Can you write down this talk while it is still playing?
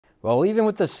Well, even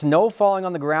with the snow falling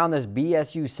on the ground, this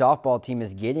BSU softball team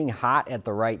is getting hot at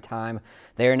the right time.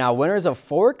 They are now winners of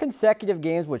 4 consecutive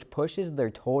games, which pushes their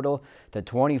total to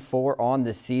 24 on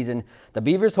the season. The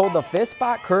Beavers hold the 5th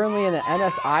spot currently in the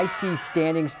NSIC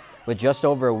standings with just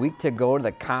over a week to go to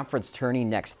the conference tourney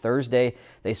next Thursday.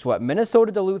 They swept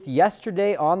Minnesota Duluth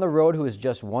yesterday on the road, who is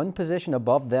just 1 position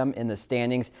above them in the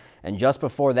standings, and just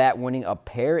before that winning a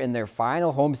pair in their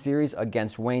final home series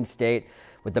against Wayne State.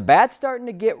 With the bat starting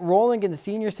to get rolling and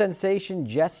senior sensation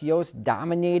Yost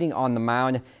dominating on the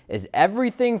mound, is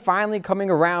everything finally coming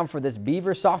around for this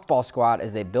Beaver softball squad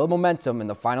as they build momentum in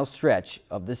the final stretch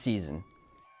of the season?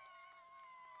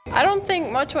 I don't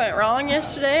think much went wrong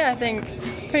yesterday. I think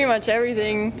pretty much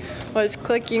everything was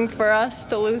clicking for us.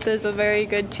 Duluth is a very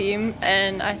good team,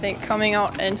 and I think coming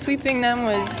out and sweeping them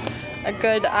was a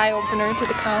good eye-opener to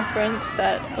the conference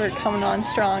that we're coming on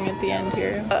strong at the end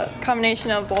here. A combination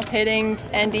of both hitting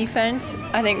and defense.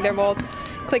 I think they're both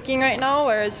clicking right now,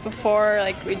 whereas before,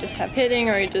 like, we just have hitting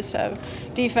or we just have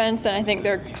defense, and I think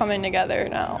they're coming together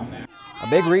now. A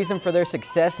big reason for their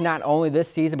success, not only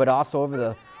this season, but also over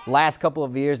the last couple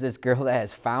of years, this girl that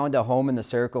has found a home in the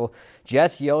circle,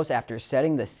 Yost, after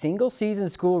setting the single-season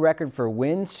school record for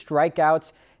wins,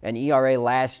 strikeouts, and ERA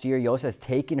last year. Yost has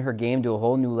taken her game to a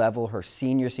whole new level her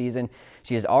senior season.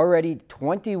 She has already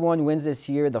 21 wins this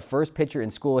year, the first pitcher in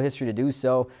school history to do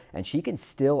so, and she can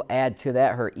still add to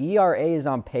that. Her ERA is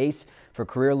on pace for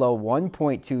career low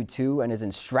 1.22 and is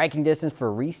in striking distance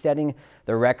for resetting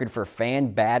the record for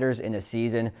fan batters in a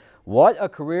season. What a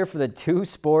career for the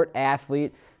two-sport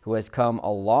athlete who has come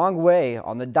a long way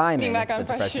on the diamond. Being back on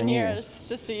freshman year is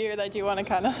just a year that you want to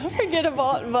kind of forget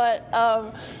about, but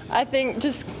I think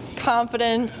just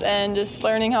confidence and just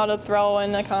learning how to throw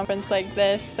in a conference like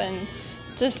this, and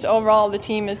just overall the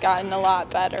team has gotten a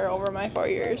lot better over my 4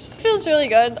 years. It feels really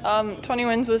good. 20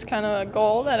 wins was kind of a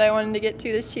goal that I wanted to get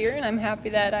to this year, and I'm happy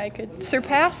that I could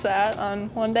surpass that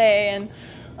on one day,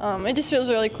 and it just feels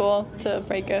really cool to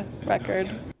break a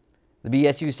record. The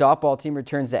BSU softball team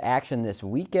returns to action this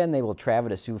weekend. They will travel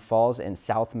to Sioux Falls and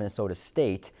South Minnesota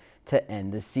State to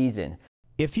end the season.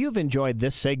 If you've enjoyed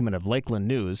this segment of Lakeland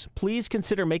News, please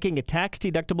consider making a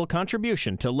tax-deductible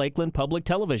contribution to Lakeland Public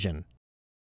Television.